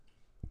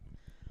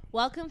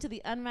Welcome to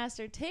the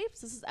Unmastered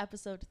Tapes. This is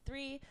episode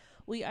 3.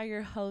 We are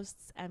your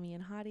hosts, Emmy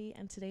and Hadi,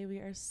 and today we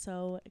are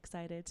so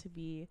excited to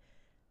be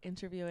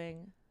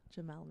interviewing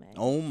Jemel May.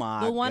 Oh my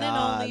God. The one and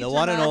only The Jemel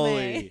one and only.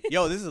 May.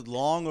 Yo, this is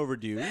long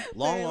overdue.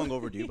 Long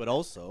overdue. But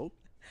also,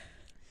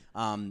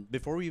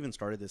 before we even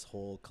started this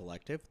whole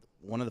collective,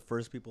 one of the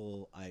first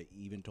people I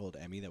even told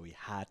Emmy that we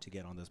had to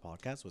get on this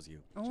podcast was you.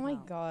 Oh my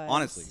God.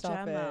 Honestly.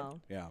 Stop Jemel. it.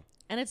 Yeah.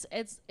 And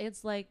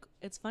it's like,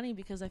 it's funny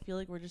because I feel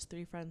like we're just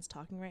three friends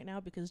talking right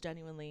now because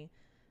genuinely,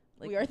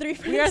 like, We are three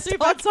friends. We are three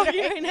friends talking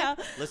right now.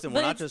 Listen, But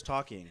we're not it's- just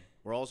talking.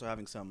 We're also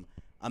having some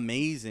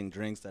amazing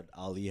drinks that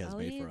Ali has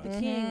Ali, made for the us.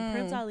 king,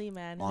 Prince Ali,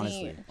 man.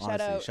 Honestly.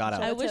 Shout out. Shout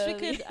out. I wish we to-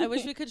 could. I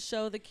wish we could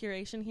show the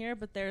curation here,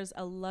 but there's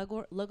a Le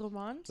Gourmand Le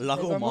Gourmand.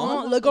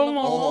 Gourmand? Le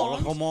Gourmand. Oh,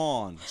 Le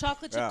Gourmand.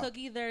 chocolate chip Yeah.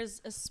 cookie. There's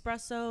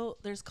espresso.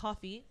 There's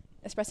coffee.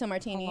 Espresso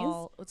martinis.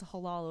 Halal. It's a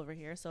halal over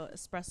here, so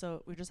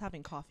espresso. We're just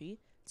having coffee.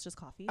 It's just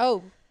coffee.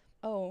 Oh.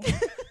 I'm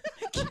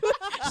so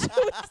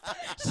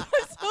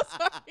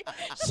sorry.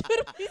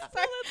 Should we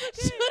start?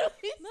 Should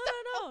we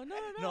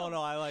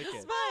No, I like it.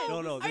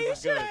 fine. No, Are this you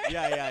is good.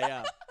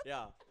 sure?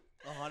 Yeah.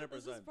 100%.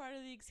 This is part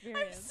of the I'm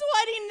experience.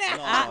 sweating now.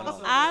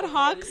 No. Ad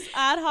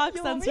hoc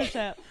You want me-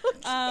 censorship.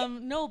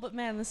 No, but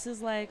man, this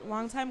is like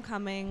long time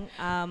coming.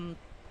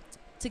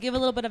 To give a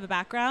little bit of a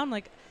background,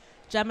 like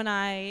Jem and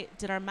I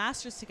did our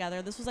masters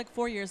together. This was like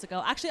 4 years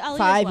ago. Actually, Ali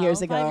 5 as well,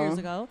 years ago. 5 years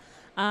ago,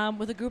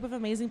 with a group of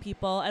amazing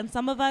people, and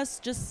some of us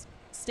just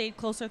stayed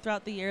closer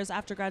throughout the years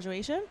after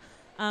graduation.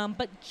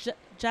 But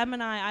Jem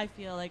and I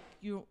feel like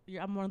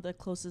I'm one of the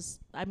closest.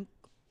 I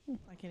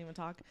can't even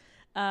talk.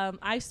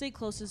 I stay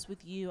closest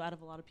with you out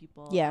of a lot of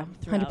people. Yeah,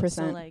 throughout. 100%.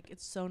 So like,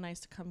 it's so nice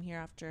to come here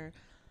after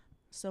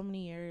so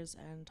many years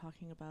and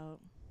talking about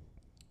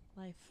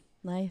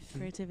life,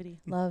 creativity,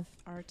 Love.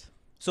 art.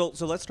 So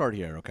let's start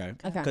here, okay?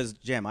 Okay. Because,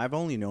 Jam, I've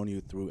only known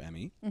you through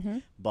Emmy, Mm-hmm.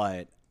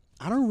 but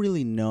I don't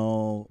really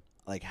know,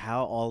 like,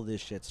 how all this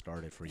shit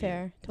started for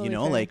Fair. you. Totally You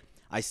know, fair. like,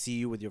 I see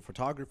you with your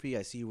photography.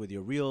 I see you with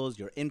your reels,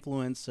 your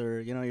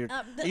influencer. You know, you're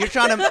You're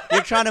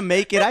trying to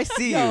make it. I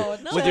see No,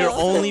 you with your chill.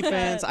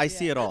 OnlyFans. I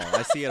see it all.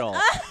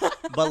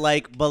 But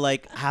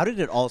like, how did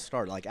it all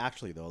start? Like,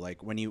 actually though,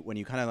 like when you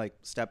kind of like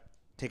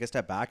take a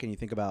step back and you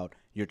think about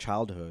your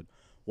childhood,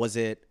 was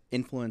it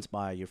influenced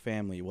by your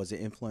family? Was it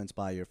influenced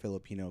by your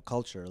Filipino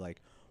culture?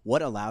 Like,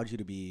 what allowed you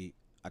to be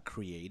a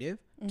creative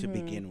to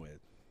begin with?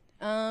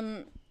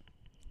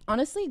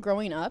 Honestly,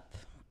 growing up,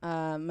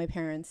 my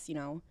parents,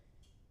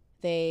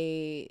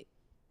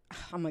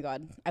 oh my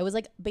God, I was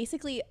like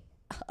basically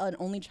an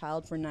only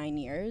child for 9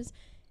 years.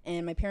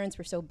 And my parents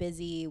were so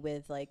busy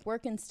with like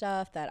work and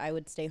stuff that I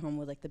would stay home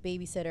with like the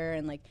babysitter.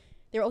 And like,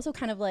 they were also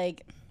kind of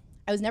like,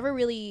 I was never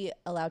really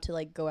allowed to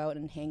like go out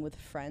and hang with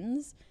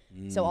friends.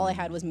 So all I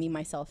had was me,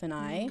 myself, and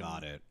I.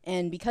 Got it.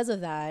 And because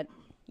of that,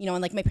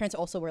 and like my parents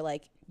also were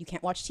like, you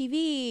can't watch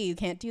TV, you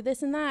can't do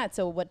this and that.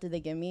 So what did they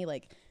give me?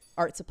 Like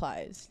art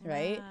supplies,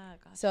 right?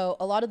 Gotcha. So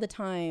a lot of the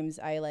times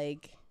I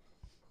like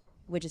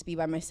would just be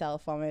by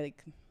myself while my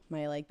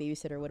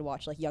babysitter would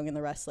watch like Young and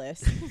the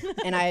Restless.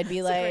 And I'd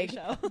be like,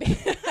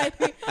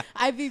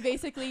 I'd be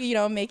basically,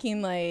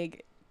 making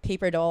like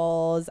paper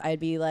dolls. I'd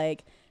be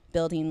like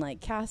building like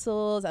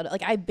castles.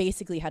 I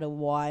basically had a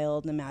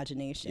wild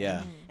imagination.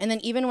 Yeah. And then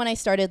even when I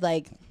started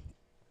like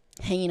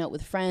hanging out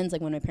with friends,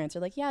 like when my parents are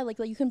like, yeah, like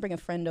you can bring a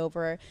friend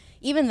over,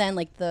 even then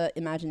like the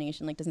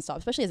imagination like doesn't stop,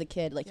 especially as a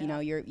kid. Like,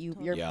 you're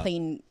Yeah.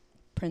 playing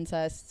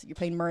princess, you're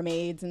playing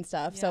mermaids and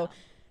stuff. So Yeah.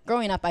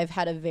 growing up, I've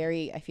had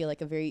I feel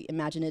like a very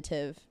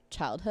imaginative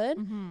childhood.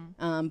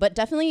 Mm-hmm. But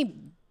definitely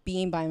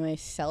being by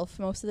myself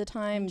most of the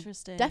time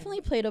Interesting.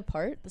 definitely played a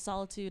part. The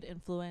solitude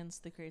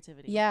influenced the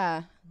creativity.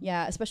 Yeah,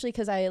 especially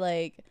because I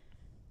like,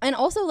 and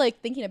also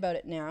like thinking about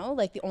it now,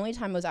 like the only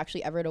time I was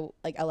actually ever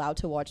allowed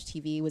to watch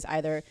TV was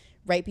either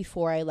right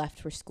before I left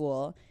for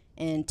school,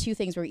 and two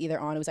things were either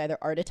on. It was either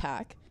Art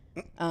Attack,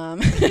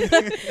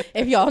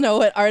 if y'all know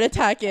what Art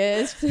Attack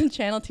is,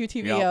 Channel 2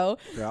 TVO,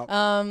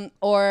 Yep.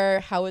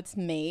 or How It's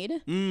Made.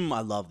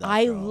 I love that.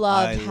 I show.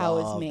 loved How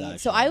It's love Made. that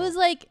So show. I was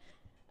like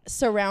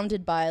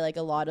surrounded by like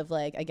a lot of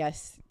like, I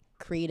guess,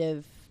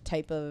 creative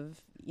type of,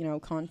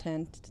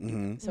 content,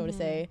 so to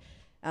say,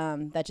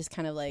 that just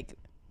kind of like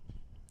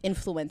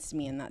influenced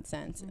me in that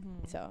sense.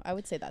 So I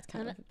would say that's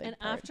kind of a big And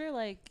part. after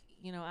like,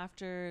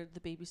 after the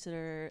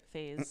babysitter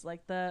phase,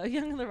 like the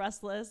Young and the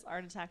Restless,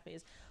 Art Attack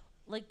phase,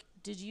 like,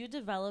 did you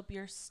develop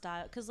your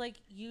style? Because like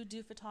you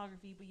do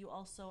photography, but you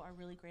also are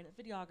really great at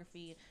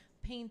videography,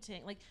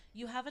 painting. Like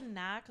you have a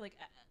knack. Like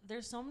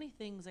there's so many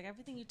things. Like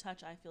everything you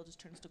touch, I feel just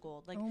turns to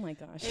gold. Like oh my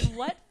gosh. in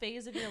what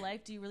phase of your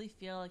life do you really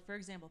feel like, for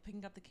example,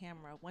 picking up the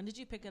camera? When did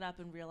you pick it up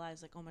and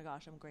realize like, oh my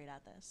gosh, I'm great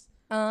at this?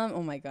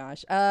 Oh my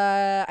gosh.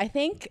 I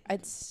think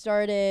it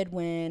started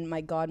when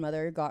my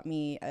godmother got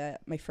me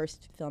my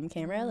first film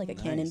camera, like a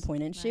Canon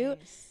point and shoot.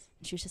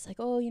 And she was just like,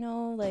 oh,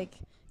 like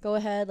go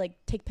ahead, like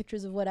take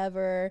pictures of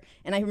whatever.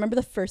 And I remember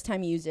the first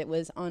time I used it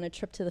was on a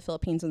trip to the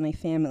Philippines with my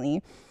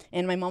family.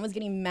 And my mom was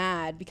getting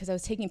mad because I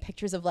was taking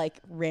pictures of like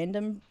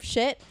random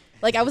shit.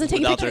 Like I wasn't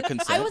taking Without their pictures.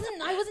 consent? I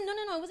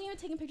wasn't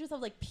even taking pictures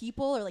of like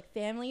people or like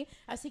family.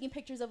 I was taking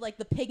pictures of like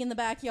the pig in the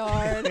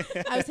backyard.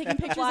 I was taking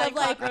pictures of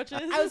like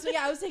cockroaches.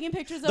 I was taking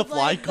pictures The of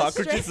flying like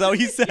cockroaches. Is that what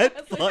you said?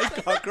 Yeah, Flying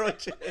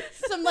cockroaches.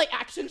 some like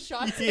action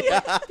shots Yeah.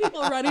 of like,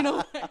 people running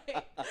away.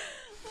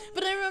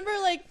 But I remember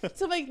like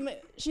so like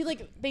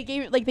they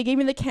gave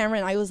me the camera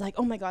and I was like,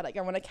 oh my god, like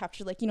I want to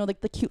capture like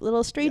like the cute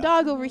little stray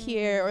dog over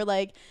here, or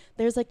like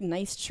there's like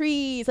nice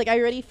trees. Like I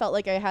already felt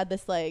like I had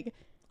this like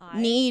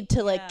need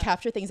to like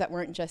capture things that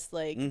weren't just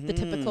like the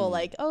typical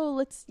like, oh,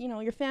 let's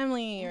your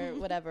family or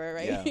whatever,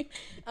 right?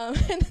 Yeah.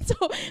 And so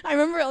I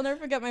remember, I'll never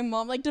forget, my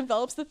mom like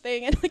develops the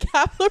thing and like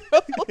half the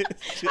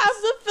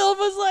film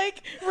was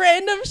like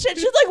random shit.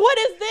 She's like, what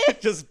is this?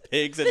 Just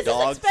pigs and This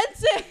dogs. is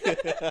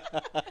expensive.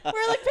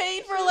 We're like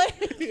paying for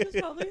like.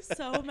 She's probably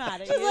so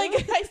mad at She's you.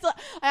 like,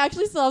 I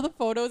actually saw the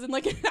photos in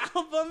like an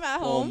album at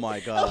home. Oh my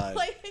god.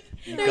 Like,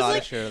 You there's gotta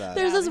like, share that.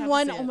 there's Yeah, this we have to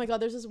one, see oh it. my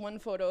god, there's this one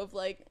photo of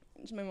like,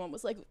 my mom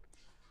was like,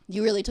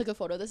 you really took a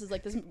photo. This is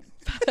like this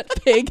fat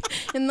pig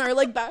in our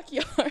like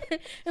backyard,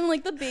 and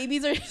like the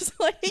babies are just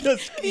like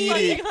Just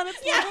eating. sucking on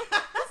its little,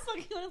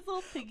 sucking on its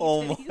little piggy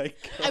Oh titties. my god.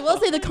 I will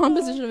say the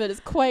composition of it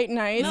is quite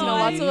nice. No,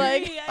 lots of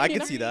like. agree, I can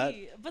agree. see that.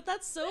 But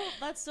that's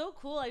so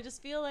cool. I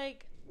just feel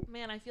like,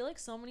 man, I feel like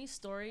so many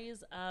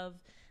stories of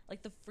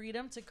like the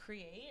freedom to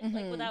create,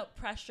 like without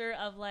pressure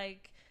of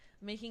like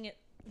making it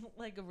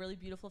like a really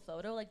beautiful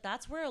photo. Like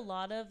that's where a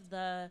lot of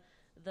the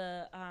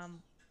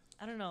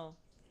I don't know,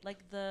 like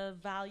the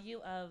value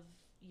of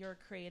your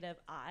creative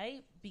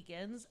eye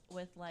begins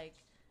with like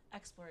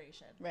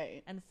exploration,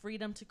 Right. and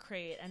freedom to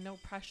create and no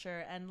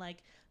pressure, and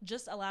like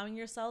just allowing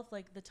yourself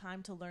like the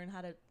time to learn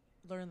how to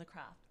learn the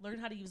craft, learn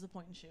how to use the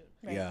point and shoot.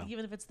 Right. Yeah. Like,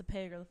 even if it's the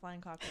pig or the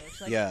flying cockroach,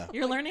 like Yeah.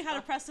 you're learning how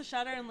to press the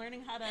shutter and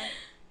learning how to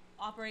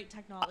operate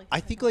technology. I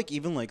think like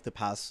even like the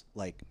past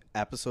like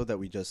episode that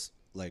we just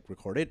like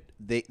recorded,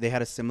 they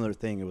had a similar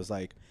thing. It was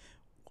like,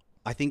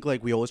 I think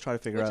like we always try to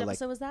figure which out like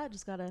episode was that?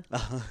 Just gotta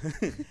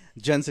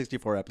Gen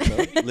 64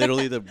 episode,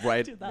 literally the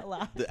do that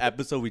laugh. the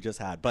episode we just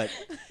had. But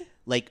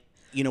like,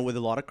 with a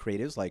lot of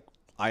creatives, like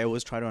I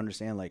always try to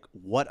understand like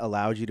what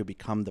allowed you to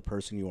become the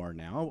person you are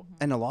now.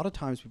 And a lot of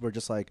times people are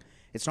just like,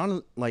 it's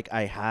not like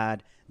I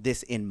had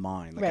this in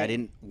mind. Like I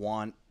didn't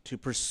want to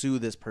pursue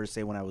this per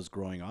se when I was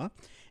growing up.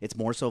 It's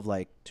more so of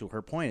like, to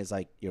her point, is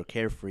like you're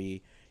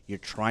carefree, you're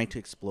trying to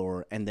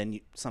explore, and then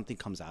something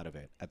comes out of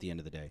it at the end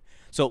of the day.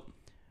 So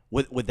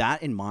with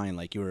that in mind,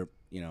 like you were,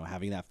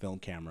 having that film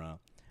camera,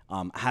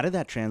 how did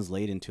that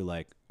translate into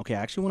like, okay, I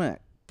actually want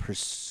to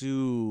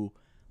pursue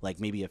like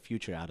maybe a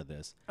future out of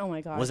this? Oh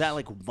my gosh. Was that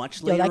like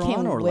much Yo, later that came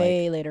on, or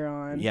way like later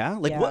on. yeah?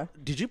 Like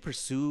what did you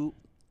pursue,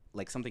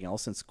 like something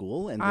else in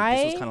school, and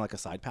this was kind of like a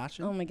side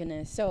passion? Oh my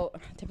goodness. So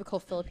typical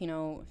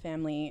Filipino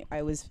family.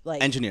 I was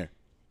like Engineer,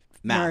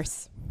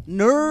 math,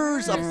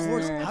 nurse. of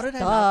course. Nurse. How did I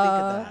Duh.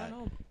 not I think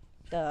don't of know.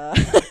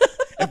 that? Duh.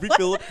 Every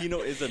Filipino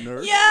is a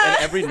nurse, Yeah.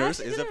 and every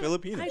nurse is a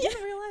Filipino. I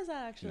didn't realize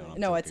that actually. No.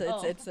 No, it's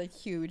Oh. it's a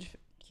huge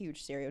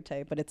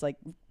stereotype, but it's like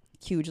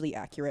hugely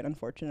accurate,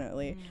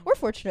 unfortunately, or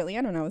fortunately.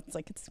 I don't know. It's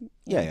like you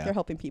know, Yeah. they're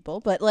helping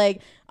people, but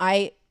like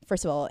I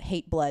first of all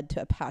hate blood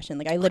to a passion.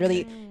 Like I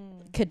literally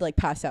could like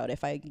pass out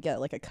if I get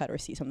like a cut or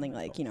see something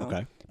like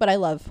Okay. But I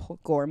love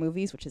gore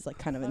movies, which is like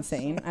kind of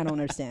insane. I don't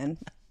understand.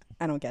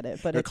 I don't get it,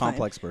 but You're a it's fine.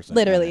 complex person.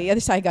 Literally, Yeah.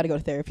 I got to go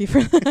to therapy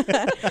for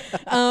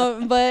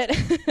that.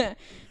 But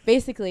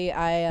basically,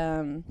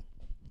 I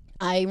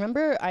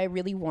remember I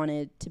really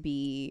wanted to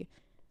be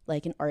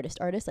like an artist,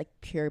 like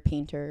pure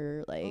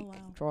painter, like wow.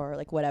 drawer,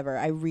 like whatever.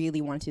 I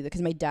really wanted to,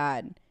 because my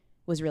dad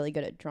was really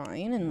good at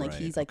drawing, and like Right,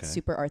 he's like okay.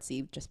 super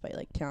artsy just by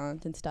like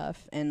talent and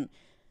stuff. And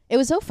it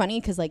was so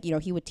funny because like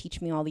he would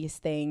teach me all these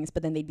things,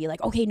 but then they'd be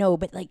like, okay, no,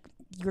 but like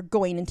you're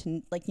going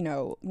into like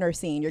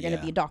nursing, you're gonna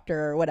Yeah. be a doctor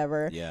or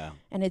whatever. Yeah.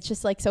 And it's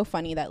just like so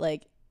funny that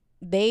like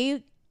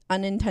they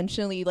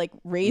unintentionally like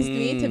raised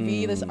me to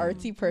be this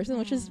artsy person,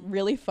 which is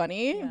really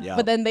funny. Yeah.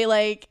 But then they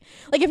like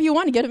if you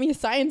want to get me a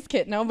science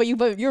kit, no, but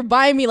you're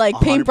buying me like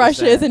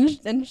paintbrushes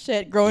 100%. and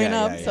shit growing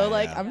Yeah, up. yeah, So yeah,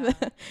 like yeah.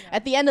 I'm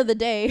at the end of the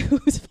day,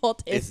 whose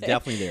fault is It's it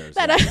definitely theirs.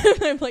 that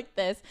yeah. I'm like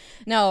this?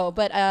 No,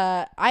 but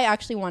I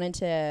actually wanted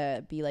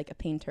to be like a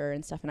painter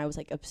and stuff, and I was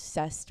like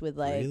obsessed with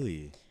like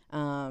Really?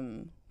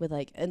 with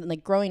like, and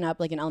like growing up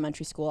like in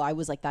elementary school, I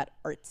was like that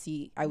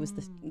artsy, I was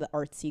the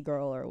artsy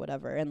girl or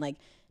whatever. And like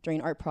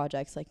during art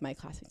projects, like my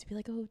classmates would be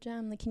like, oh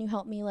Jem, like can you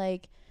help me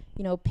like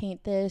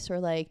paint this or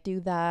like do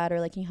that, or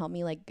like can you help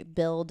me like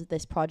build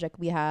this project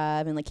we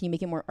have, and like can you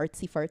make it more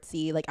artsy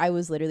fartsy? Like I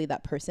was literally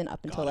that person up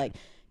until like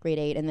grade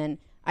 8. And then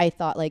I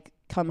thought like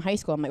come high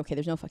school, I'm like, okay,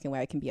 there's no fucking way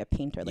I can be a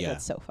painter. Like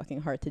that's so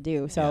fucking hard to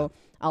do. So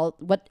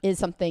what is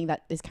something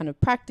that is kind of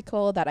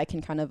practical that I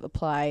can kind of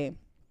apply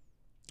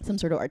some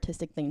sort of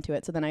artistic thing to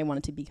it. So then I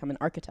wanted to become an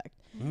architect.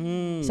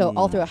 So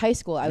all throughout high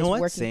school, I was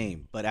working.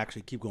 Same, but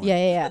actually keep going.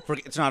 Yeah.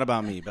 It's not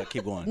about me, but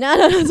keep going. No,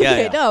 it's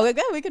okay. yeah. No,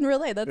 we can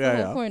relate. That's the whole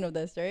Yeah. point of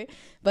this, right?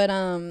 But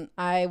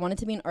I wanted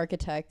to be an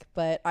architect,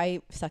 but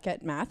I suck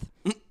at math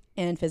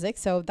and physics,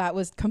 so that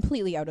was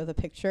completely out of the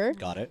picture.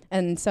 Got it.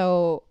 And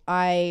so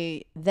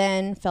I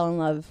then fell in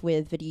love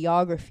with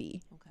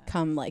videography,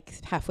 come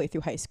like halfway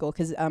through high school,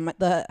 because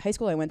the high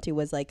school I went to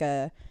was like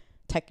a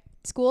tech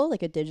school,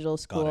 like a digital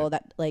school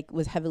that like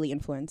was heavily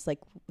influenced. Like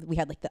we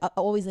had like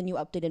always the new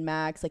updated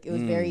Macs. Like it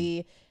was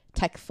very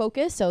tech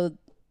focused. So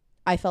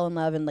I fell in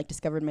love and like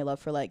discovered my love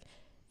for like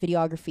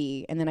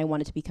videography, and then I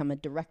wanted to become a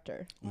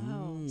director.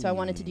 Wow. So I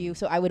wanted to do,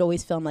 so I would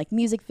always film like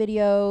music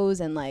videos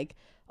and like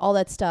all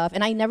that stuff.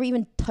 And I never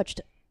even touched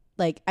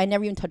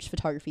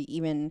photography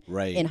even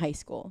in high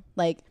school.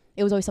 Like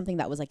it was always something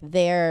that was like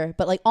there,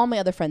 but like all my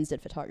other friends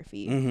did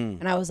photography.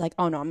 And I was like,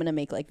 oh no, I'm going to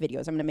make like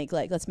videos. I'm going to make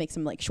like, let's make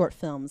some like short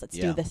films. Let's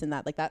do this and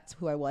that. Like that's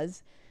who I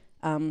was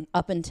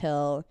up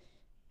until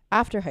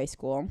after high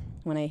school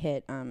when I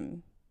hit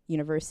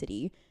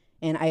university.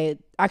 And I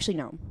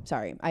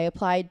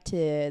applied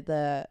to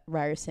the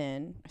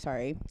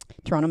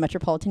Toronto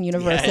Metropolitan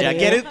University. Yeah,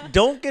 get it.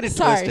 Don't get it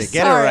twisted.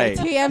 Get it right.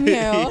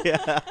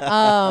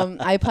 TMU.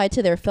 I applied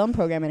to their film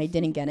program and I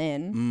didn't get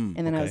in.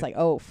 And then I was like,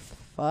 oh,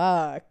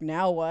 fuck.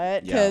 Now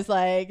what? Because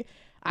like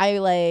I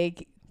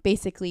like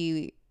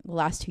basically the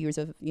last 2 years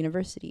of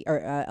university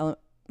or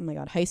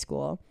high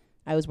school,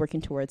 I was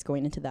working towards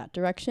going into that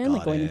direction,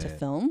 going into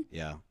film.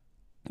 Yeah.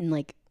 And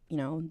like, you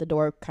know, the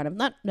door kind of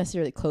not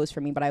necessarily closed for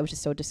me, but I was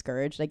just so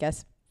discouraged, I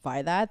guess,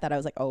 by that I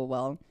was like, oh,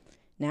 well,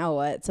 now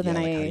what? So then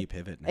how do you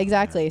pivot now?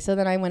 Exactly. So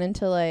then I went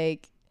into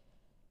like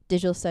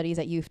digital studies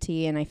at U of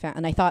T, and I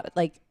thought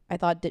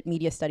that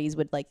media studies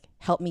would like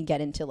help me get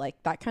into like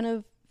that kind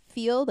of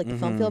field, like the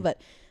film field.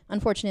 But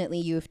unfortunately,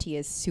 U of T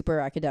is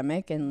super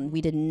academic and we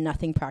did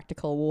nothing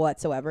practical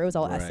whatsoever. It was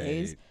all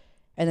essays.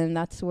 And then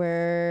that's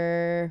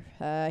where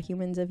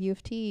Humans of U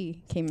of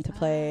T came into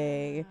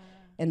play.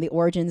 And the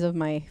origins of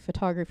my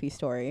photography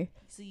story.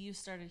 So you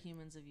started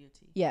Humans of UT.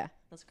 Yeah.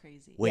 That's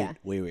crazy. Wait.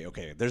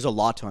 Okay. There's a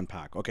lot to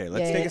unpack. Okay,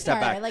 let's take a step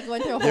back. I like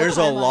went through a whole There's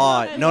a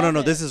lot. No.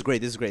 It. This is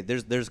great.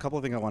 There's a couple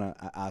of things I want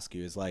to ask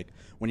you. Is like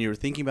when you were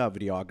thinking about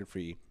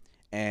videography,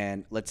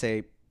 and let's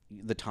say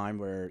the time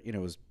where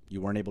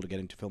you weren't able to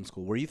get into film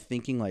school, were you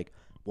thinking like,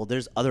 well,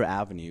 there's other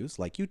avenues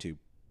like YouTube,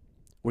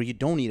 where you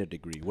don't need a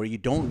degree, where you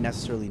don't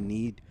necessarily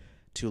need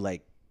to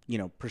like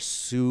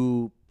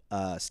pursue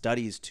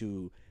studies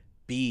to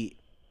be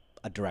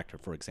a director,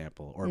 for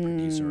example, or a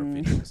producer or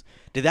videos.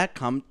 Did that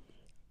come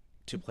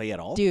to play at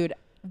all? Dude,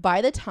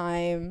 by the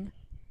time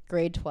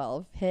grade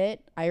 12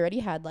 hit, I already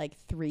had like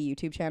 3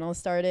 YouTube channels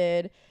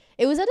started.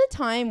 It was at a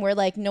time where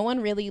like no one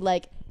really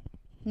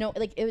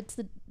it's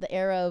the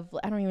era of,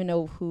 I don't even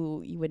know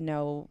who you would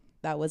know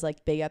that was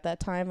like big at that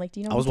time. Like,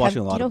 do you know? I was watching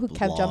a lot. Do you know of who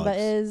Kev blogs. Jumba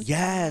is?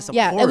 Yes, of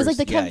course. It was like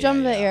the Kev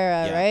Jumba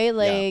era, right?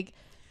 Like.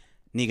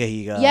 Niga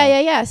Higa.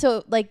 Yeah.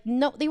 So like,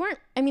 no, they weren't.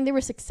 I mean, they were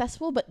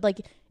successful, but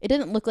like, it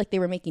didn't look like they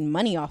were making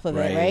money off of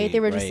it, right? They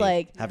were just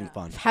like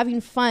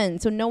having fun.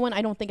 So no one,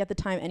 I don't think at the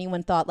time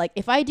anyone thought like,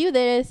 if I do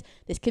this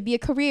could be a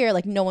career.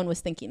 Like no one was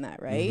thinking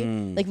that, right?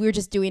 Like we were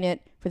just doing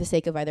it for the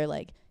sake of either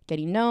like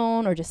getting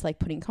known or just like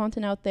putting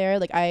content out there.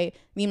 Like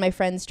me and my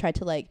friends tried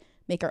to like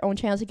make our own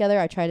channels together.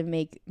 I try to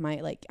make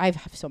my I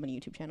have so many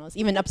YouTube channels.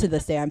 Even up to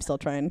this day, I'm still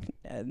trying.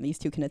 These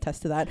two can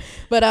attest to that.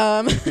 But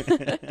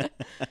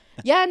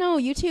yeah, no,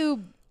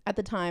 YouTube at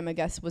the time, I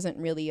guess, wasn't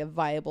really a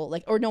viable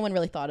or no one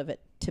really thought of it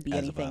to be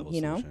anything.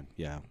 Solution.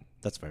 Yeah,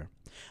 that's fair.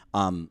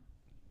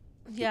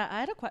 Yeah, I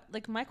had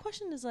my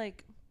question is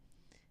like,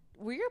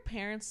 were your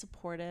parents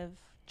supportive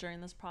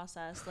during this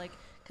process? Like,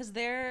 because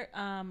they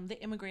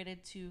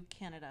immigrated to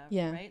Canada,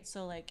 right?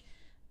 So like,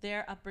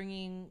 their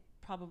upbringing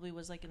probably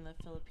was like in the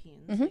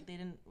Philippines. Like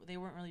they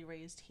weren't really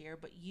raised here,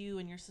 but you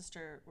and your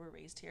sister were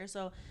raised here.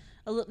 So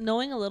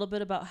knowing a little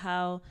bit about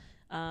how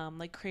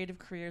like creative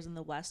careers in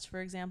the West,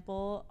 for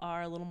example,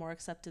 are a little more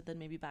accepted than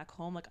maybe back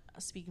home. Like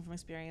speaking from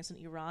experience in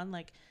Iran,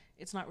 like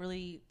it's not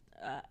really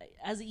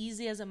as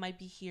easy as it might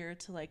be here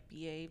to like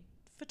be a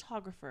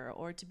photographer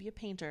or to be a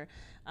painter.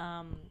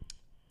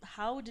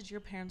 How did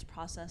your parents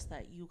process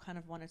that you kind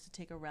of wanted to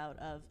take a route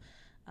of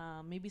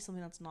maybe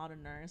something that's not a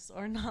nurse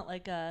or not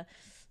like a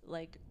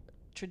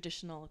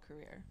traditional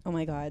career? Oh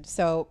my God.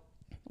 So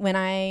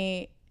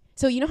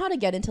you know how to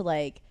get into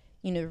like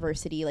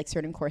university, like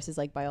certain courses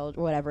like biology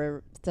or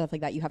whatever stuff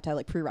like that, you have to have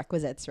like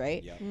prerequisites,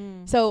 right? Yeah.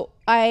 So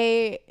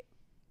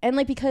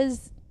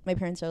because my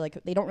parents are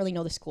like, they don't really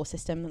know the school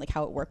system, like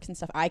how it works and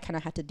stuff, I kind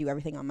of had to do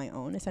everything on my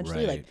own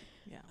essentially. Right.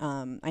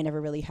 I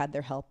never really had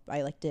their help.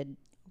 I did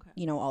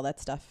all that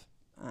stuff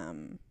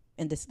and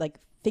just like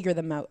figure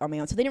them out on my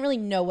own. So they didn't really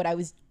know what I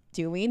was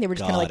doing. They were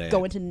just kind of like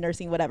go into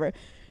nursing, whatever.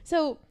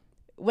 So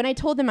when I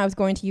told them I was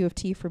going to U of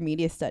T for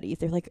media studies,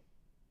 they're like,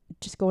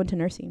 just go into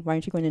nursing. Why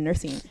aren't you going to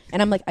nursing?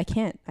 And I'm like, I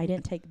can't. I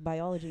didn't take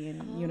biology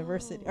in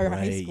university or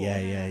high school.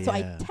 So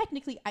I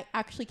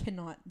actually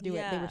cannot do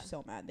it. They were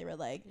so mad. They were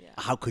like,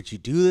 how could you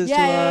do this to us?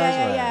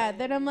 Yeah.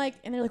 Then I'm like,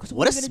 and they're like,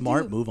 what a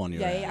smart move on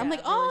your end. I'm like,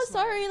 oh,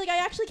 sorry. Like, I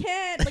actually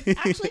can't. Like,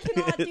 actually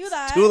cannot do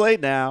that. It's too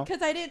late now.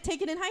 Because I didn't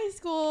take it in high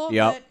school.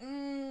 Yep. But,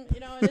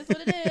 it is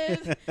what it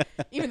is.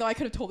 Even though I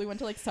could have totally went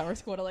to like summer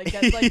school to like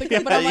get like the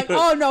grade, but I'm like,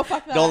 oh no,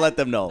 fuck that. Don't let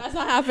them know. That's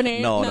not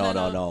happening.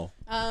 No.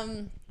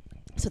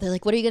 So they're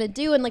like, what are you going to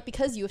do? And like,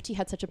 because U of T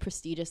had such a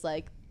prestigious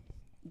like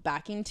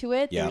backing to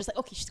it. They're just like,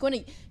 okay, she's going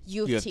to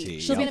U of T.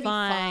 She's gonna be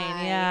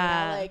fine.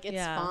 Yeah, you know, like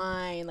it's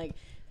fine. Like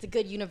it's a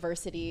good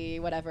university,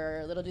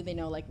 whatever. Little do they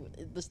know, like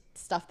the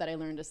stuff that I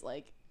learned is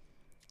like,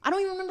 I don't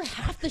even remember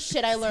half the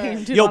shit I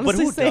learned. Yo, but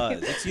who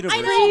does? It's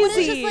university. I know, but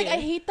it's just like I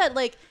hate that.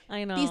 Like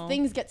I know these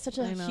things get such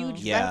a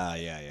huge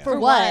For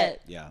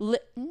what? Yeah.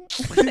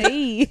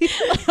 Hey.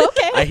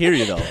 Okay. I hear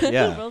you though.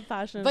 Yeah. Real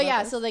passionate But about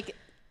yeah, this. so like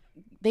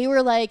they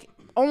were like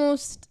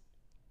almost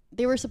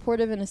they were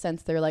supportive in a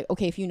sense. They're like,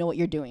 okay, if you know what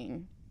you're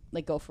doing,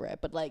 like go for it.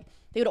 But like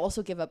they would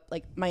also give up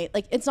like my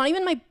like it's not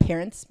even my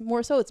parents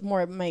more so, it's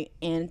more my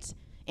aunts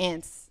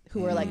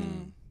who are like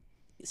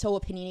so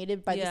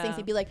opinionated by these things.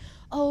 They'd be like,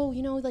 oh,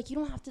 you know, like you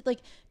don't have to like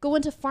go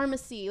into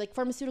pharmacy, like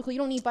pharmaceutical, you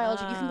don't need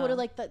biology, you can go to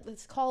like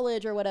this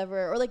college or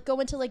whatever, or like go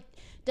into like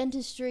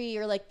dentistry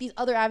or like these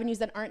other avenues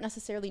that aren't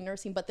necessarily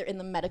nursing but they're in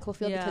the medical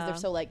field because they're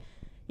so like,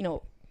 you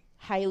know,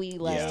 highly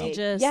like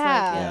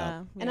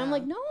and I'm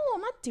like, no,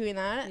 I'm not doing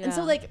that. And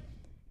so like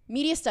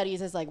media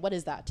studies is like, what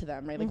is that to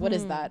them, right? Like what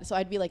is that? So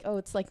I'd be like, oh,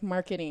 it's like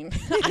marketing.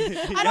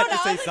 I don't know.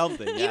 Say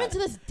something. Even to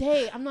this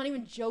day, I'm not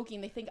even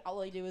joking. They think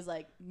all I do is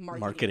like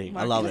marketing.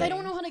 I love it. Because I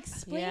don't know how to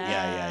explain it.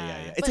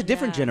 Yeah. It's a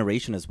different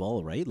generation as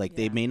well, right? Like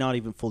they may not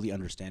even fully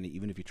understand it,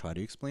 even if you try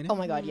to explain it. Oh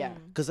my God, yeah.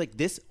 Because like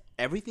this,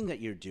 everything that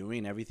you're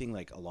doing, everything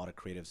like a lot of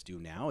creatives do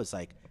now is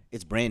like,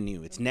 it's brand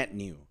new. It's net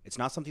new. It's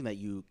not something that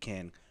you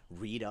can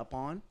read up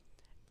on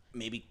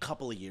maybe a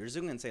couple of years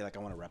ago and say like, I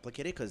want to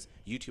replicate it, because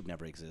YouTube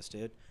never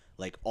existed.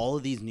 Like all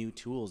of these new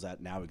tools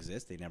that now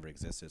exist, they never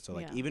existed. So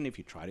like even if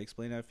you try to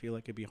explain it, I feel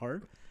like it'd be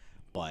hard.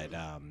 But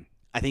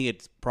I think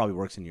it probably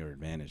works in your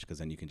advantage, because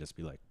then you can just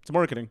be like, it's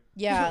marketing.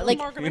 Yeah, like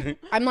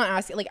I'm not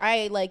asking. Like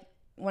I like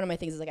one of my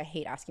things is like I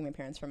hate asking my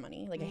parents for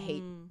money. Like I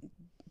hate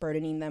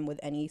burdening them with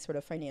any sort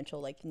of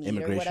financial like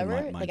need or whatever.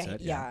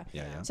 Mindset,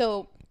 like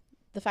So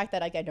the fact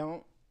that like I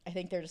don't, I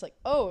think they're just like,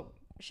 oh,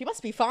 she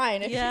must be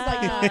fine if she's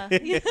like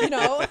not, you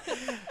know.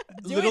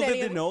 Little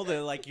did they know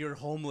that like you're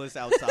homeless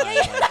outside.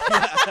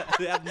 Like,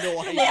 they have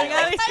no idea.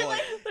 I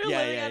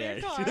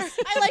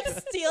like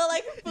steal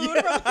like food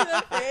from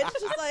the fridge,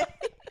 just like.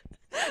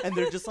 And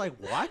they're just like,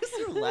 why is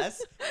there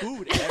less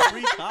food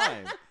every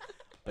time?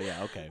 But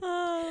yeah, okay.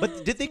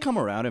 But did they come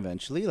around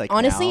eventually? Like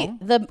honestly,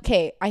 now?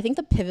 I think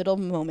the pivotal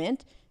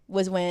moment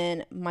was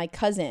when my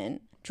cousin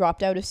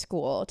dropped out of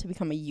school to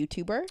become a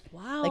YouTuber.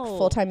 Wow. Like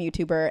full-time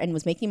YouTuber, and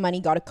was making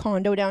money, got a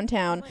condo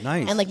downtown.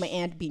 Nice. And like my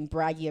aunt being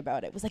braggy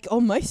about it was like, oh,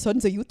 my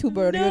son's a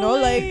YouTuber, you know,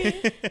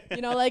 like,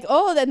 you know, like,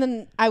 oh, and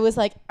then I was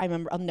like, I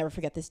remember, I'll never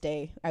forget this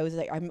day. I was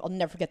like, I'll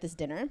never forget this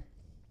dinner.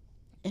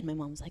 And my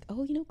mom was like,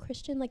 oh, you know,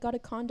 Christian like got a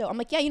condo. I'm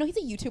like, yeah, you know, he's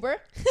a YouTuber.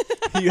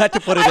 You had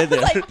to put it in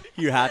there. Like,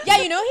 you had to. Yeah,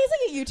 you know, he's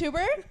like a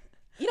YouTuber.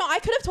 You know, I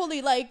could have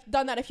totally like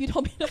done that if you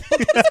told me to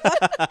focus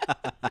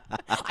on.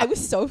 I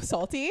was so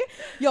salty.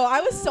 Yo,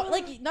 I was so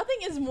like, nothing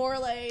is more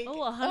like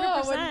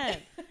 100%.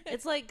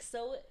 It's like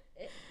so.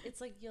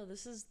 It's like, yo,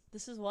 this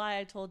is why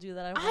I told you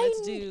that I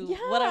wanted to do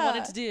what I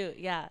wanted to do.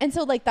 Yeah. And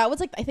so like that was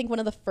like I think one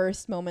of the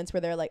first moments where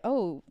they're like,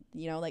 oh,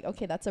 you know, like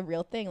okay, that's a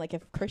real thing. Like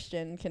if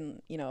Christian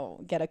can, you know,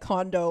 get a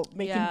condo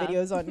making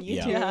videos on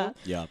YouTube.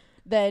 Yeah.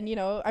 Then, you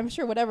know, I'm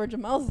sure whatever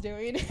Jemel's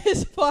doing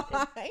is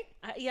fine.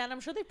 And I'm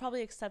sure they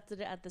probably accepted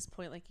it at this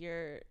point. Like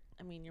you're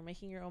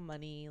making your own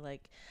money,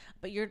 like,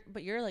 but you're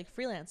like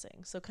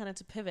freelancing. So kind of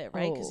to pivot,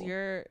 right? Because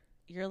you're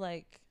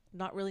like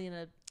not really in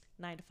a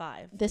 9 to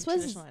 5. This was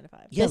traditional 9 to 5.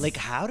 Yeah, like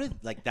how did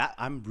like that?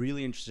 I'm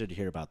really interested to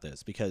hear about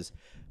this, because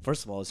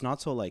first of all, it's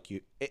not so like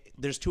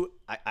there's two.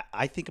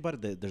 I think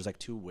about it. There's like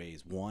two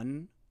ways.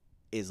 One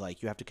is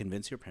like you have to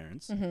convince your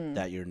parents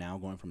that you're now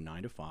going from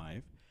 9 to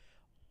 5.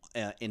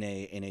 In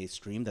a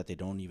stream that they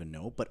don't even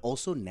know, but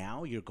also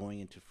now you're going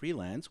into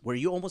freelance where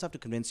you almost have to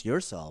convince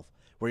yourself,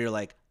 where you're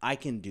like, I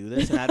can do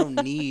this and I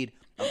don't need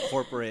a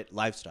corporate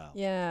lifestyle.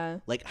 Yeah.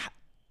 Like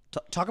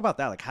talk about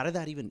that. Like how did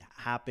that even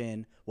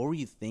happen? What were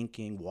you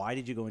thinking? Why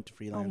did you go into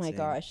freelancing? Oh my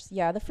gosh.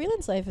 Yeah, the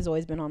freelance life has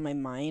always been on my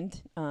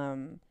mind.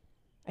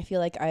 I feel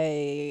like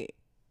I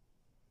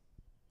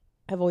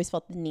have always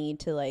felt the need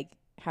to like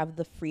have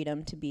the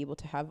freedom to be able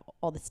to have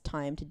all this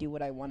time to do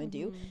what I want to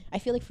do. I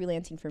feel like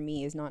freelancing for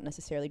me is not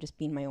necessarily just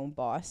being my own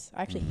boss.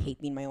 I actually hate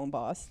being my own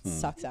boss. It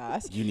sucks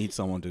ass. You need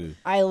someone to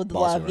I would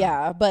love,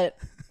 but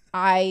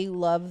I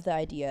love the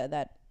idea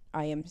that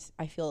I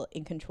feel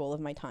in control of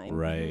my time.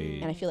 Right.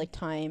 And I feel like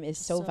time is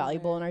so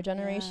valuable in our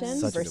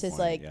generation versus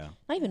like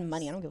not even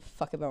money. I don't give a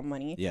fuck about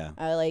money. Yeah.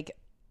 Like,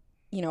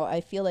 you know, I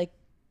feel like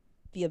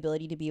the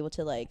ability to be able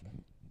to like,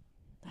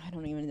 I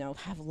don't even know,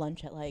 have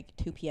lunch at like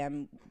 2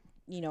 p.m.,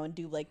 you know, and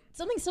do like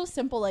something so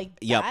simple like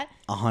that.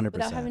 100%.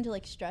 Without having to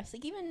like stress.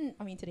 Like even,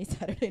 I mean, today's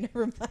Saturday,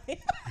 never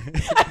mind.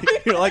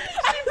 You're like,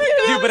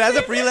 dude, but as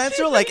a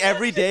freelancer, like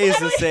every day is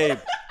the same.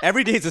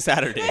 Every day is a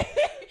Saturday.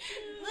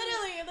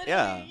 literally.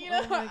 Yeah. You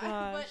know? Oh my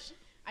gosh.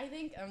 But I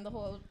think the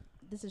whole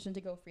decision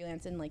to go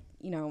freelance and like,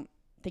 you know,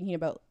 thinking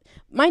about,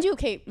 mind you,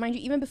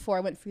 even before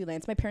I went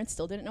freelance, my parents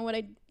still didn't know what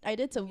I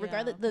did. So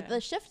regardless,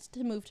 the shift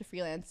to move to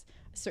freelance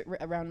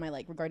around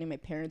regarding my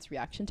parents'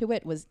 reaction to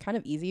it was kind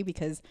of easy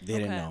because they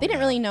didn't know. They didn't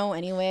really know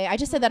anyway. I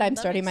just said that I'm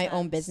starting my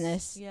own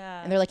business.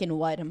 Yeah. And they're like, in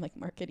what? I'm like,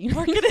 marketing.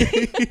 Let's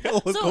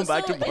go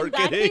back to marketing. In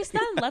that case,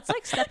 then let's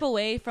like step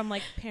away from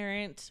like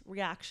parent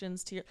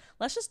reactions to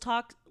let's just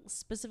talk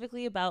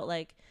specifically about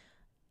like,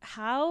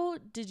 how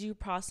did you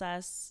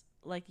process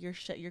like your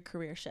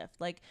career shift?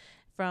 Like,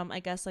 from I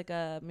guess like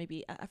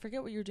maybe I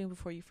forget what you were doing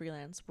before you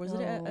freelance. Was it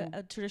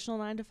a traditional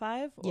 9 to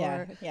 5?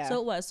 Yeah.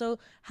 So it was. So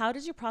how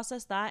did you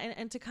process that?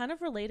 And to kind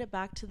of relate it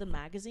back to the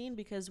magazine,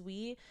 because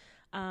we,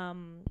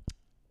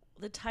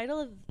 the title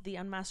of the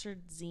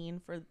Unmastered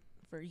zine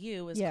for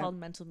you is called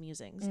Mental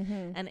Musings.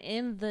 And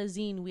in the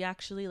zine, we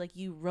actually like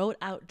you wrote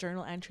out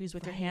journal entries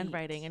with your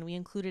handwriting, and we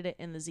included it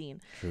in the zine.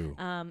 True.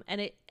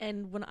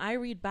 And when I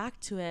read back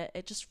to it,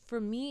 it just,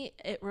 for me,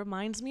 it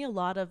reminds me a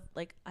lot of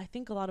like, I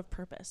think a lot of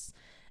purpose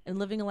and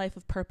living a life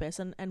of purpose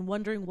and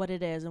wondering what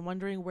it is and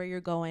wondering where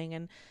you're going.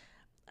 And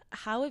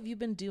how have you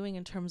been doing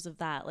in terms of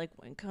that? Like,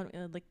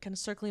 kind of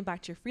circling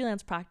back to your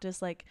freelance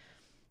practice, like,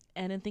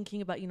 and in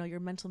thinking about, your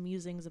mental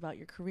musings about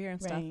your career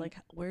and stuff, like,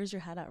 where's your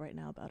head at right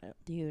now about it?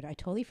 Dude, I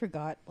totally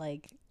forgot,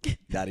 like...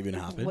 That even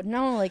happened?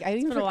 No, like, I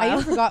even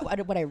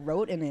forgot what I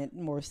wrote in it,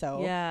 more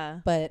so. Yeah.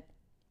 But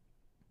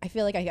I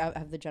feel like I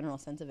have the general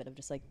sense of it, of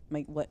just, like,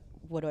 what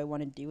do I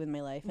want to do in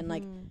my life? And,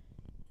 like,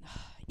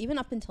 even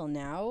up until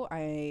now,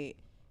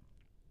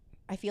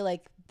 I feel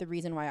like the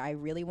reason why I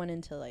really went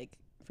into, like,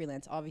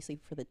 freelance, obviously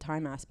for the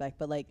time aspect,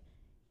 but, like,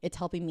 it's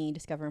helping me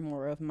discover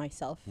more of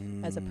myself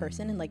as a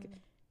person, and, like,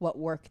 what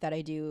work that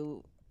I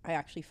do I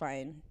actually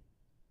find,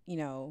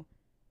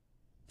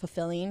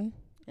 fulfilling.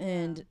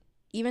 And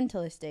even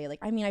till this day, like,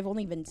 I mean,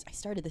 I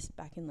started this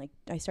back in, like,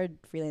 I started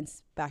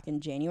freelance back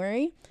in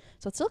January,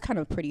 so it's still kind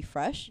of pretty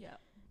fresh. Yeah.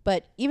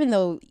 But even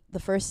though the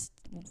first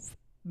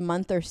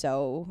month or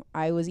so,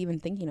 I was even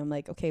thinking, I'm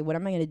like, okay, what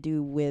am I going to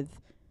do with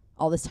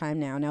all this time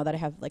now that I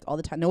have like all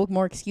the time, no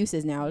more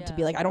excuses now to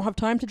be like, I don't have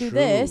time to do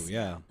this.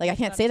 Yeah. Like, I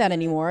can't say that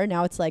anymore.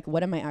 Now it's like,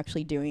 what am I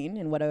actually doing,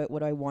 and what do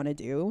I want to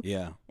do?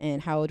 Yeah.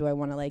 And how do I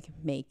want to like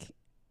make,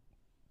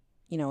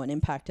 an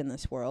impact in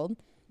this world?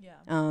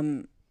 Yeah.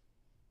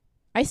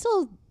 I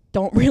still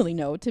don't really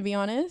know, to be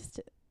honest.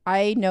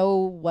 I know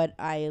what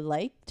I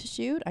like to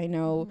shoot. I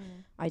know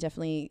I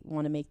definitely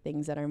want to make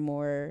things that are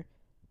more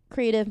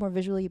creative, more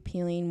visually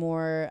appealing,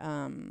 more,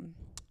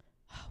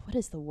 what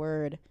is the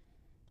word?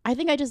 I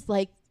think I just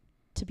like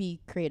to be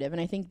creative, and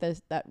I think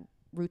that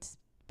roots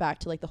back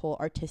to like the whole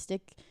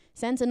artistic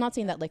sense. And not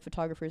saying that like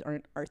photographers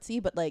aren't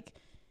artsy, but like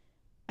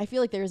I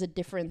feel like there is a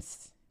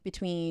difference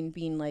between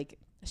being like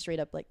a straight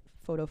up like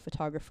photo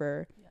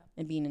photographer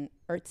and being an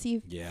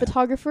artsy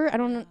photographer. I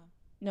don't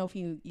know if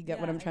you get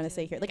what I'm trying to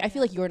say here. Like, I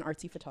feel like you're an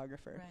artsy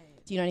photographer.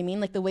 Right. Do you know what I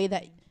mean? Like, the way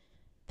that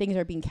things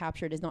are being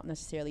captured is not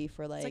necessarily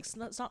for like it's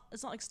not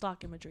like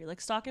stock imagery. Like,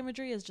 stock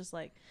imagery is just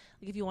like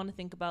if you want to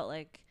think about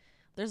like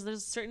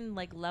there's certain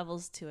like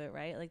levels to it,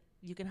 right? Like,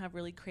 you can have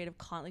really creative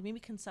like maybe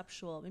concept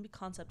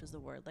is the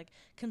word. Like,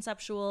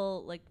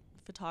 conceptual like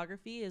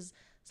photography is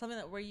something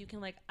that where you can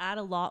like add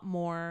a lot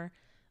more,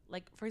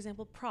 like, for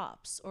example,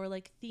 props or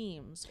like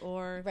themes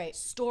or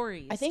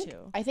stories. I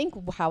think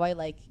how I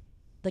like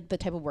the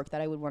type of work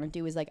that I would want to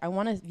do is like I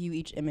want to view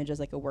each image as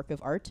like a work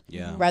of art,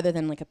 rather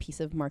than like a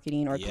piece of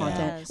marketing or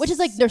content, which is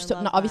like there's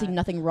obviously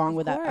nothing wrong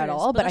with that at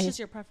all. But that's just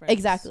your preference.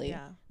 Exactly.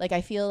 Yeah. Like,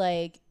 I feel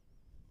like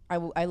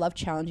I love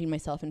challenging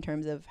myself in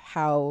terms of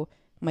how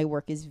my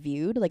work is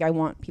viewed. Like, I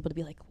want people to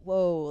be like,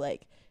 whoa,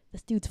 like,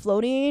 this dude's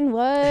floating.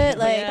 What?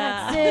 Like,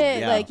 that's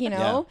it. Like,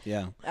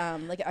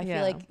 like, I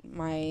feel like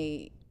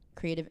my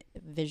creative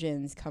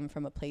visions come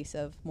from a place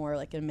of more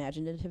like an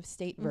imaginative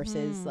state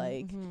versus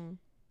like,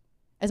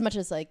 as much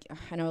as like,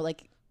 I know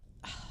like,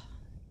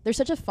 there's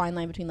such a fine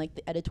line between like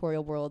the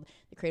editorial world,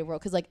 the creative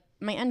world. 'Cause like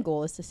my end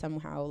goal is to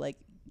somehow like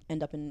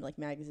end up in like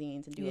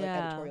magazines and do like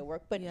editorial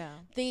work, but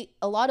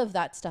a lot of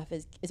that stuff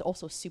is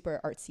also super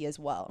artsy as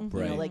well.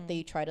 You know, like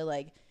they try to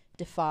like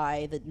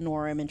defy the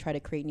norm and try to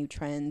create new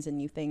trends and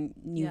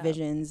new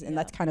visions, and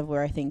that's kind of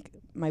where I think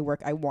my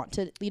work, I want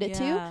to lead it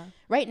to.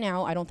 Right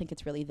now I don't think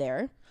it's really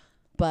there,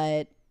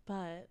 but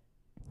I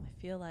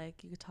feel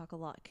like you could talk a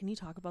lot. Can you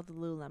talk about the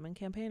Lululemon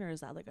campaign, or is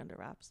that like under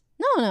wraps?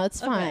 No,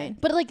 it's fine.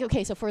 But like,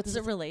 okay, so does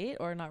it relate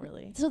or not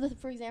really? So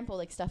for example,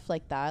 like stuff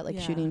like that, like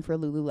shooting for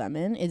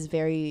Lululemon is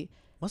very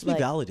must be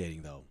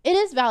validating though. It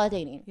is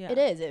validating. Yeah. It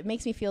is. It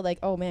makes me feel like,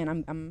 oh man,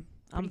 I'm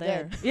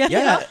there. Good.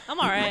 Yeah. I'm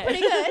all right.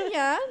 Pretty good.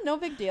 Yeah. No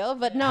big deal.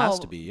 But no. It has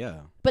to be, yeah.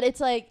 But it's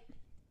like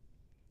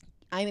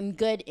I'm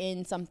good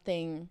in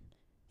something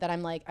that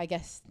I'm like, I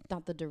guess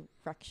not the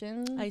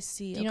direction. I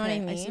see. Do you know what I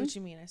mean? I see what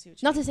you mean.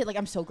 Not to say like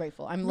I'm so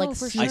grateful. I'm like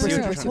super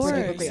grateful.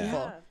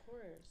 Yeah, of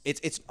course.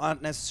 It's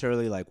not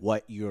necessarily like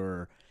what's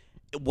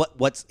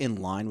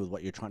in line with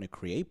what you're trying to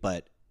create,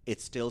 but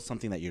it's still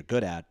something that you're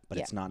good at, but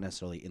it's not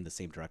necessarily in the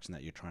same direction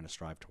that you're trying to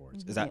strive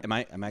towards. Is that am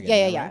I getting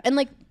that right? And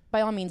like,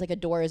 by all means, like a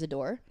door is a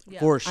door.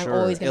 For sure. I'm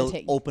always going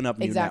to open up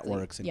new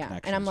networks and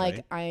connections. And I'm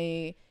like,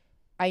 right?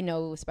 I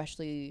know,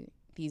 especially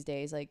these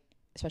days, like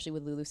especially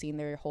with Lulu seeing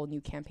their whole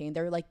new campaign,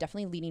 they're like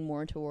definitely leaning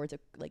more towards a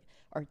like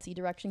artsy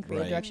direction,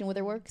 creative direction with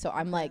their work. So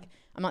I'm like,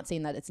 I'm not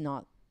saying that it's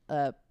not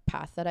a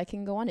path that I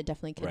can go on. It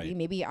definitely can be.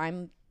 Maybe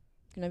I'm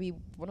gonna be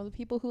one of the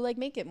people who like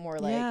make it more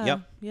like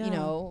you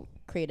know,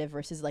 creative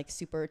versus like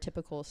super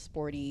typical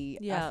sporty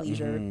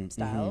athleisure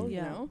style.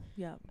 You know,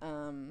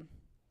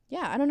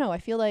 I don't know. I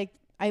feel like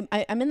I'm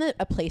in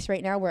a place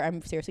right now where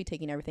I'm seriously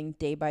taking everything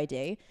day by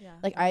day.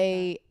 Like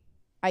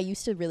I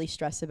used to really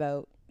stress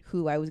about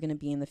who I was going to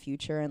be in the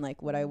future and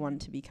like what I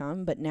wanted to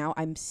become. But now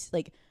I'm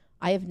like,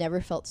 I have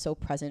never felt so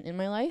present in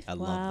my life. I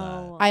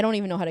love that. I don't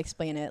even know how to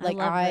explain it. Like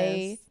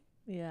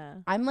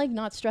I'm like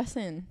not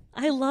stressing.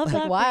 I love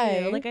like, that why?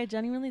 For you. Like I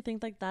genuinely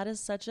think like that is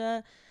such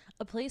a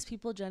place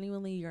people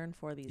genuinely yearn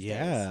for these days.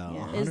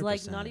 Yeah. Is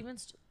like not even,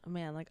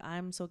 man, like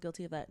I'm so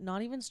guilty of that.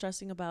 Not even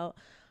stressing about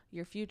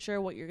your future,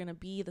 what you're going to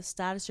be, the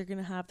status you're going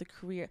to have, the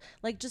career,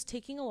 like just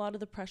taking a lot of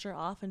the pressure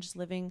off and just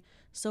living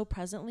so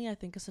presently, I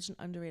think is such an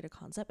underrated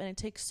concept. And it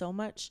takes so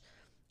much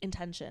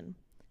intention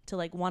to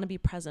like want to be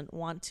present,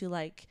 want to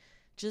like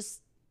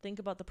just think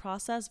about the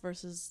process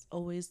versus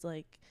always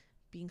like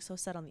being so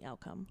set on the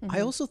outcome. I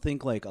also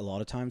think like a lot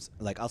of times,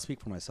 like I'll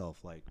speak for myself,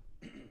 like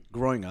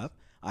growing up,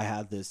 I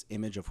had this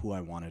image of who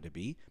I wanted to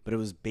be, but it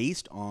was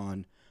based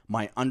on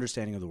my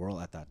understanding of the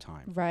world at that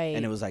time. Right.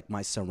 And it was like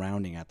my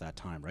surrounding at that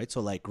time. Right. So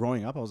like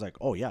growing up, I was like,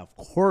 oh yeah, of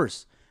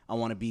course I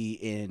want to be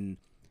in,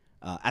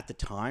 at the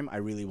time, I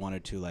really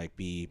wanted to like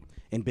be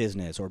in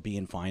business or be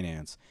in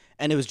finance.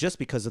 And it was just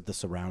because of the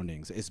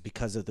surroundings. It's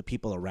because of the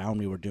people around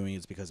me were doing it.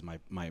 It's because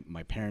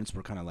my parents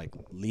were kind of like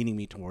leaning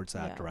me towards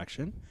that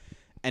direction.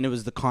 And it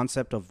was the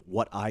concept of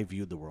what I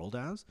viewed the world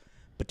as.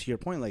 But to your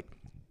point, like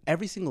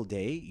every single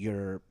day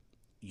you're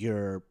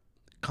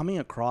coming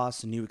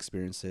across new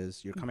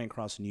experiences, you're coming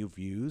across new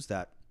views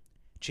that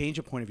change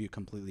your point of view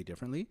completely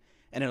differently.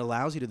 And it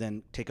allows you to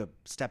then take a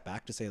step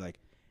back to say like,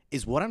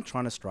 is what I'm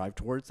trying to strive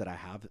towards, that I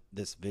have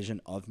this vision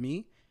of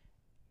me,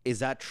 is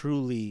that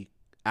truly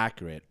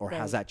accurate or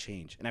has that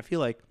changed? And I feel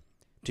like,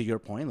 to your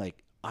point,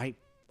 like I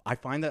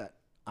find that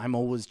I'm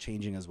always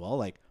changing as well,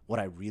 like what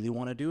I really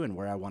want to do and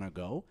where I want to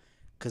go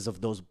because of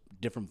those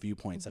different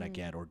viewpoints that I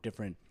get or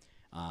different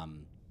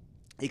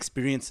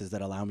experiences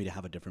that allow me to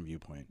have a different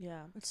viewpoint.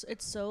 Yeah. It's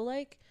so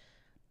like,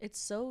 it's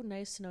so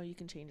nice to know you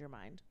can change your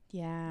mind.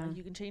 Yeah. Like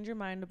you can change your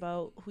mind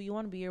about who you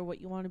want to be or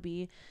what you want to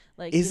be.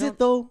 Like, is it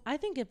though? I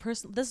think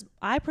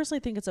I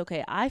personally think it's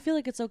okay. I feel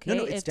like it's okay.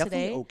 No, it's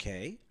definitely today,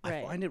 okay.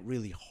 Right. I find it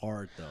really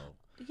hard though.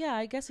 Yeah,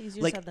 I guess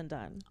easier said than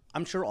done.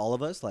 I'm sure all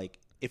of us, like,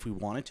 if we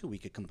wanted to, we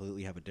could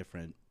completely have a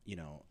different,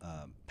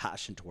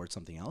 passion towards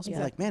something else. Yeah.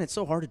 But like, man, it's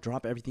so hard to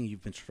drop everything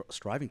you've been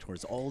striving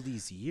towards all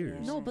these years.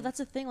 Yeah. No, but that's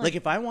the thing. Like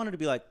if I wanted to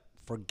be like,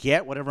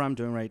 forget whatever I'm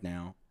doing right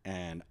now,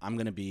 and I'm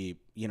going to be,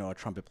 a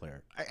trumpet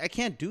player. I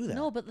can't do that.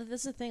 No, but this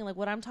is the thing. Like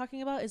what I'm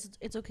talking about is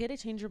it's okay to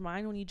change your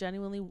mind when you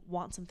genuinely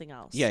want something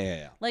else.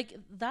 Yeah. Like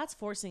that's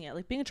forcing it.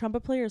 Like being a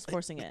trumpet player is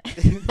forcing it.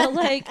 But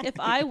like if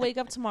I wake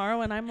up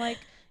tomorrow and I'm like,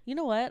 you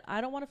know what?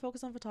 I don't want to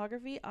focus on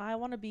photography. I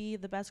want to be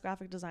the best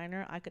graphic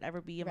designer I could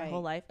ever be in my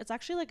whole life. It's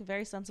actually like a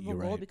very sensible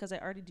goal because I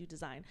already do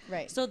design.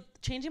 Right. So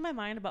changing my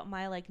mind about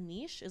my like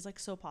niche is like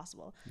so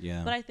possible.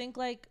 Yeah. But I think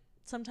like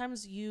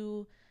sometimes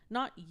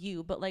not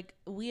you, but like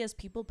we as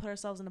people put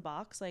ourselves in a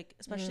box, like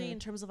especially in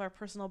terms of our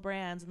personal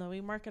brands and the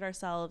way we market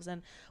ourselves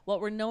and what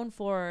we're known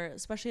for,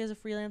 especially as a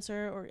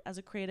freelancer or as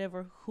a creative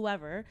or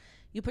whoever.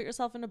 You put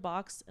yourself in a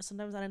box,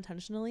 sometimes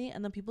unintentionally,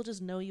 and then people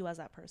just know you as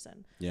that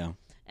person. Yeah.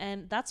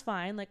 And that's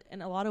fine. Like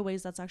in a lot of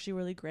ways, that's actually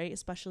really great,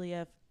 especially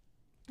if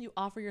you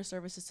offer your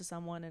services to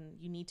someone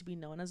and you need to be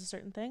known as a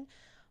certain thing.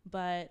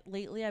 But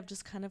lately I've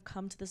just kind of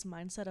come to this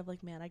mindset of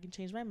like, man, I can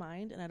change my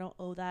mind and I don't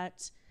owe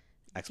that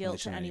guilt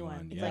to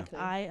anyone. Yeah. Like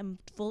I am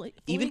fully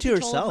even to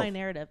control yourself. Of my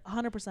narrative,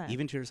 100%.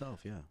 Even to yourself,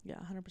 yeah. Yeah,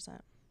 100%.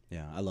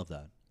 Yeah, I love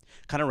that.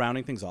 Kind of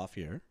rounding things off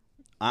here.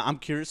 I'm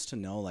curious to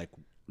know, like,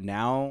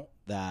 now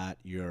that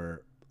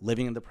you're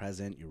living in the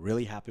present, you're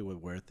really happy with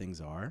where things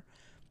are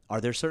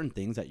there certain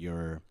things that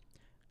you're,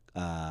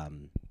 I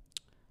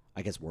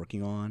guess,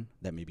 working on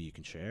that maybe you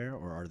can share,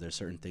 or are there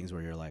certain things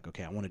where you're like,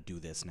 okay, I want to do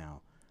this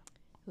now?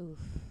 Oof.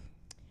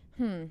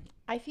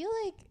 I feel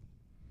like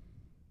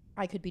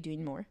I could be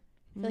doing more.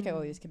 I feel like I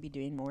always could be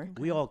doing more.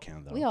 We all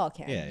can, though. We all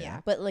can, yeah.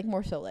 But like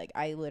more so, like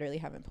I literally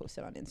haven't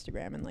posted on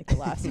Instagram in like the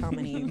last how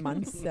many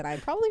months that I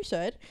probably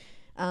should.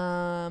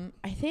 I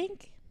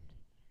think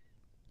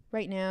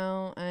right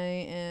now I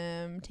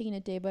am taking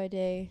it day by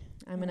day.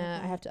 I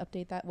have to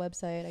update that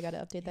website. I got to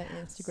update that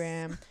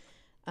Instagram.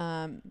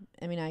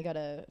 I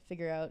gotta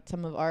figure out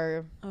some of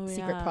our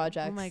secret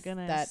projects. Oh my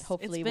goodness. That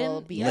hopefully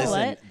will be.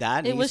 Listen,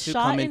 that needs to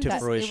come into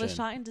fruition. It was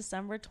shot in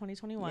December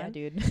 2021. Yeah,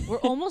 dude. We're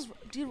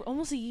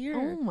almost a year.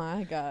 Oh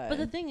my god. But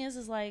the thing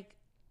is like,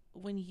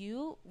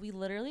 we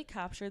literally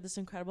captured this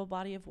incredible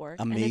body of work.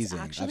 Amazing. And it's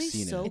actually I've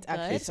seen so it. good.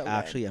 It's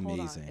actually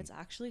amazing. It's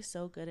actually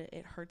so good.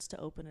 It hurts to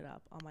open it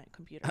up on my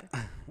computer.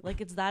 Like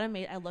it's that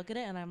amazing. I look at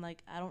it and I'm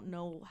like, I don't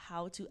know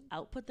how to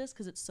output this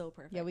because it's so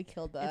perfect. Yeah, we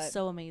killed that. It's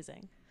so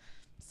amazing.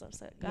 So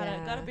sick.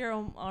 Gotta be our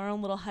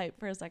own little hype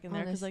for a second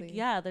there, because like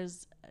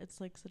it's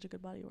like such a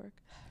good body work.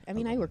 I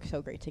mean, I work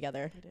so great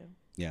together. We do.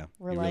 Yeah,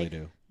 We're you like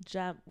really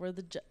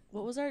do.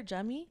 What was our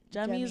Jemmy?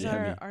 Jemmy's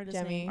Jemmy. our artist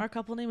Jemmy. name. Our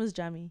couple name is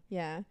Jemmy.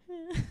 Yeah.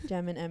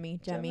 Jem and Emmy.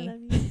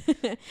 Jemmy.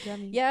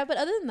 Jemmy. Yeah, but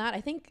other than that,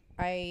 I think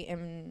I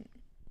am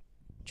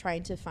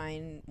trying to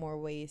find more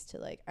ways to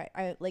like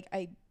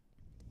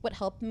what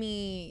helped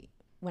me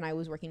when I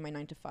was working my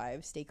 9 to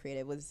 5 stay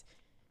creative was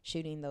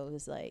shooting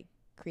those like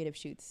creative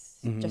shoots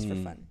just for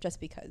fun, just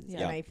because.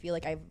 Yeah. And I feel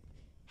like I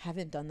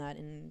haven't done that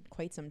in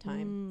quite some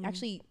time.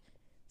 Actually,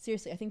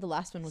 seriously, I think the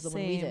last one was the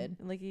one we did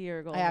like a year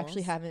ago. I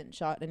actually haven't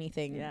shot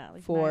anything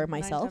like for 9,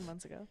 myself. 10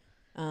 months ago.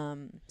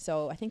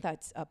 So I think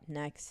that's up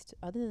next.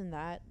 Other than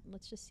that,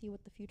 let's just see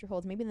what the future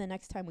holds. Maybe the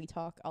next time we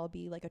talk, I'll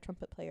be like a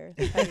trumpet player.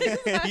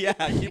 Yeah,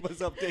 keep us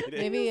updated.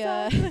 Maybe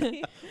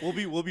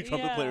we'll be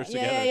trumpet players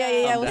together.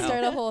 Yeah. We'll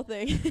start a whole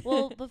thing.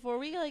 Well, before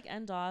we like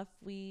end off,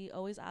 we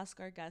always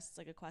ask our guests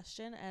like a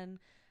question, and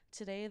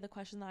today the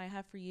question that I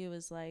have for you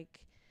is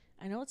like,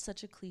 I know it's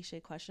such a cliche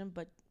question,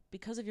 but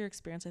because of your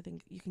experience, I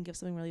think you can give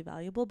something really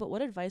valuable. But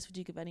what advice would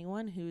you give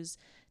anyone who's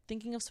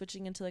thinking of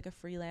switching into like a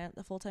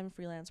full-time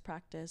freelance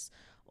practice,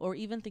 or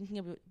even thinking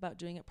about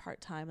doing it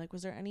part-time? Like,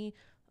 was there any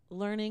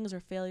learnings or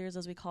failures,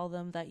 as we call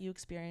them, that you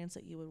experienced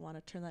that you would want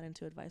to turn that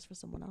into advice for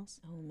someone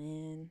else? Oh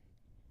man.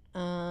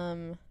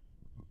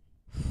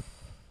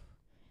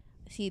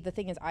 See, the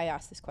thing is, I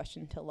asked this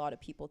question to a lot of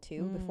people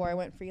too before I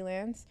went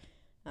freelance,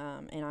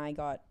 and I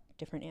got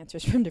different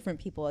answers from different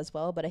people as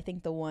well. But I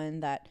think the one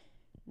that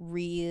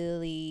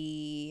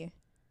really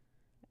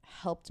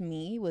helped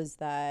me was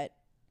that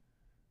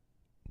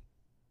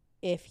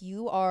if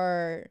you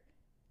are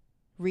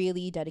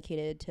really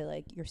dedicated to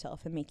like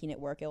yourself and making it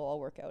work, it'll all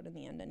work out in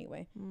the end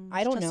anyway.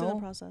 I don't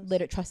know.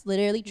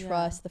 Literally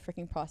trust the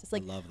freaking process.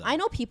 Like, I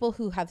know people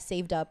who have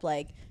saved up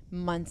like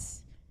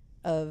months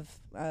of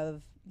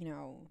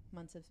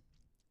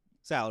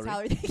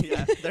salary.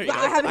 Yeah, there you go.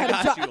 I haven't had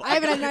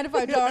a 9 to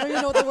 5 job. I don't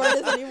even know what the word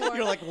is anymore.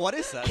 You're like, what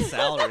is that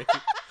salary?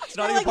 It's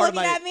not even like part of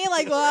my. Looking at me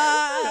like,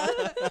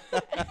 what?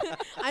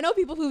 I know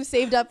people who've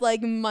saved up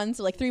like months,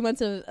 like 3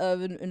 months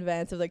of in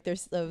advance of like their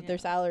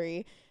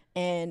salary,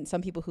 and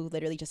some people who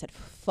literally just said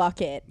fuck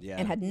it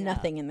and had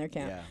nothing in their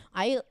account. Yeah.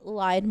 I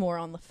lied more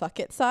on the fuck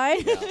it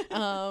side.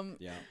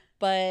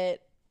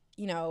 But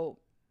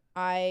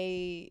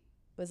I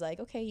was like,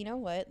 okay, you know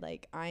what?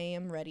 Like, I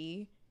am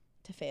ready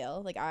to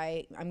fail. Like,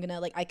 I'm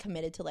gonna I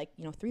committed to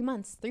 3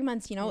 months. I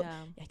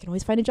can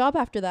always find a job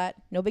after that.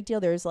 No big deal.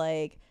 There's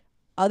like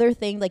other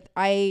thing, like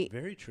I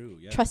very true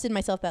trusted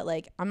myself that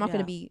like I'm not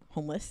gonna be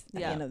homeless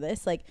at the end of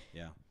this. Like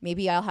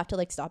maybe I'll have to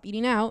like stop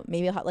eating out.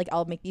 Maybe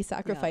I'll make these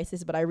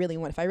sacrifices, but if I really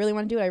want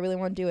to do it, I really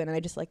want to do it. And I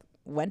just like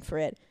went for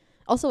it.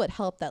 Also, it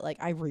helped that like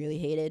I really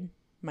hated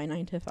my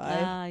 9 to 5.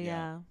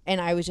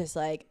 And I was just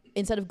like,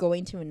 instead of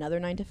going to another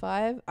 9 to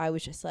 5, I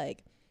was just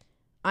like,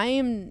 I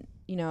am,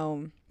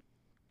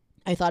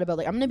 I thought about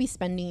like, I'm gonna be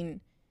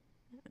spending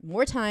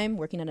more time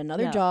working at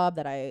another job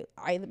that I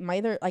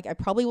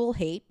probably will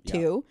hate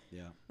too.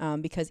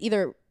 Because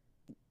either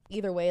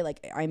way, like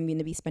I'm going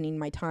to be spending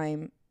my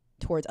time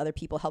towards other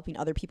people, helping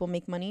other people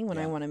make money when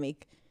I want to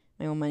make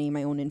my own money,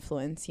 my own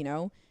influence,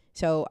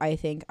 So I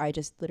think I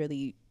just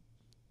literally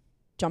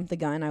jumped the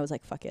gun. I was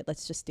like, fuck it,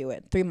 let's just do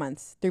it. 3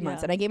 months.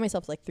 And I gave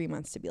myself like 3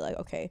 months to be like,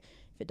 okay,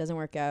 if it doesn't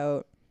work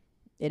out,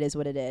 it is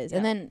what it is.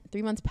 And then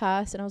 3 months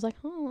passed, and I was like,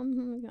 oh,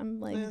 I'm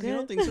like,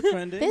 good. Things are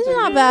trending. This is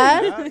not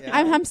bad.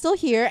 I'm still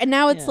here. And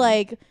now it's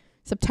like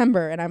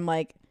September, and I'm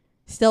like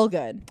still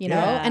good, you know?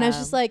 And I was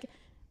just like,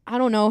 I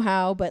don't know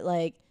how, but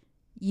like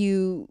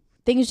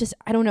things just,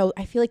 I don't know.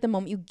 I feel like the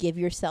moment you give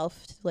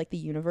yourself to like the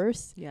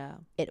universe,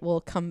 it will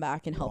come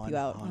back and help you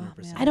out.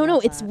 I don't know.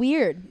 It's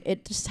weird.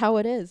 It's just how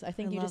it is. I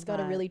think you just got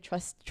to really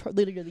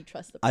literally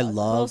trust the process. But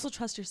also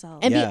trust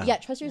yourself. And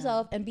trust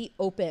yourself and be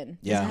open.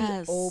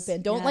 Yes. Be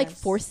open. Don't like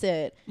force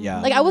it.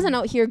 Like I wasn't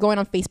out here going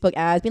on Facebook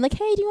ads being like,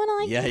 hey, do you want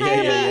to like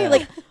hire me?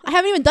 Like I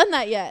haven't even done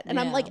that yet. And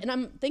I'm like, and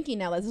I'm thinking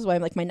now this is why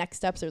I'm like, my next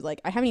steps are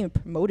like, I haven't even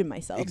promoted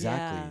myself.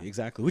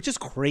 Exactly. Which is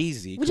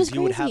crazy. Because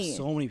you would have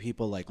so many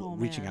people like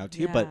reaching out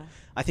to you. But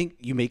I think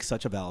you make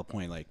such a valid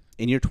point. Like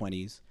in your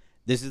 20s,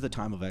 this is the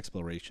time of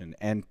exploration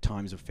and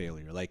times of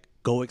failure. Like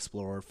go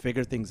explore,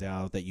 figure things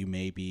out that you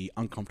may be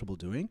uncomfortable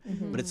doing,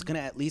 but it's going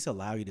to at least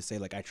allow you to say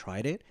like, I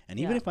tried it. And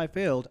even if I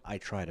failed, I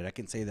tried it. I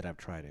can say that I've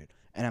tried it.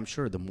 And I'm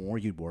sure the more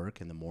you work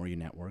and the more you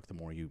network, the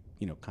more you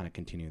kind of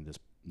continue in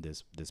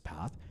this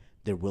path,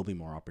 there will be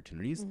more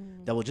opportunities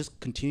that will just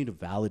continue to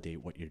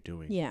validate what you're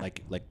doing.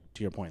 Like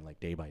to your point,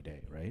 like day by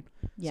day. Right.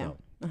 So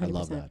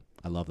 100%.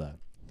 I love that.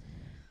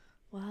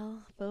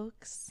 Well,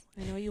 folks,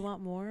 I know you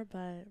want more,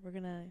 but we're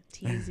going to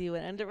tease you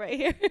and end it right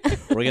here.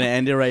 We're going to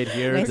end it right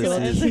here.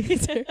 This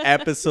is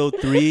episode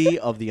 3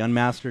 of the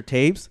Unmastered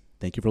Tapes.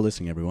 Thank you for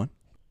listening, everyone.